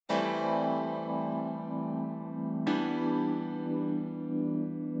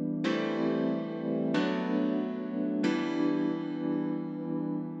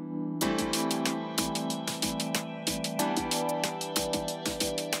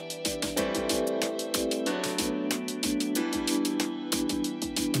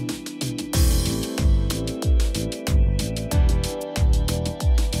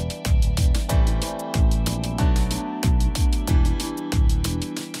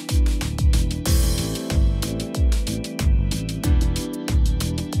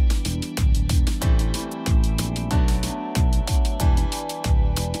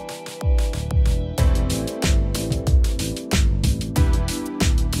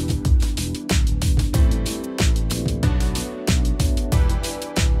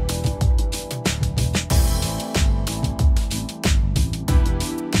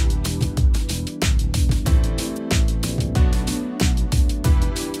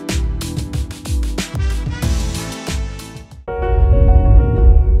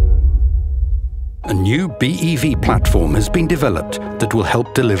new BEV platform has been developed that will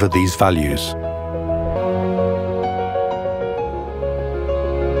help deliver these values.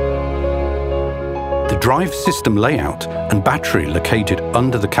 The drive system layout and battery located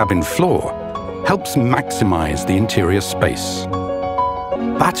under the cabin floor helps maximize the interior space.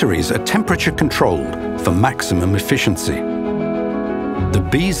 Batteries are temperature controlled for maximum efficiency. The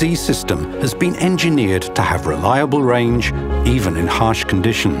bZ system has been engineered to have reliable range even in harsh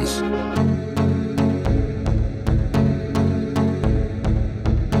conditions.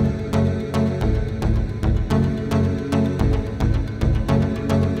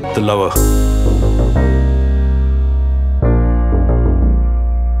 The lower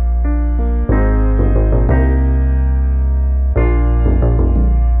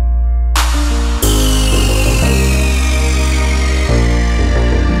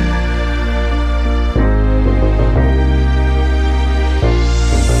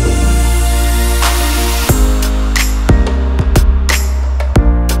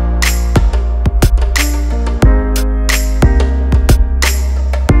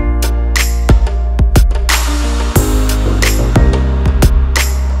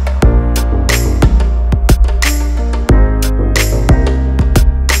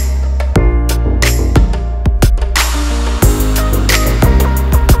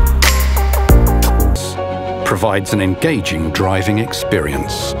provides an engaging driving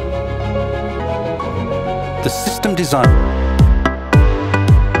experience. The system design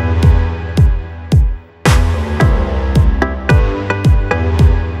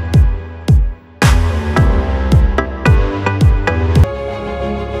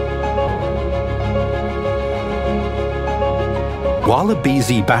While the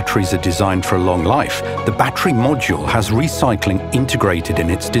bZ batteries are designed for a long life, the battery module has recycling integrated in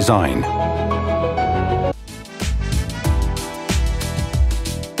its design.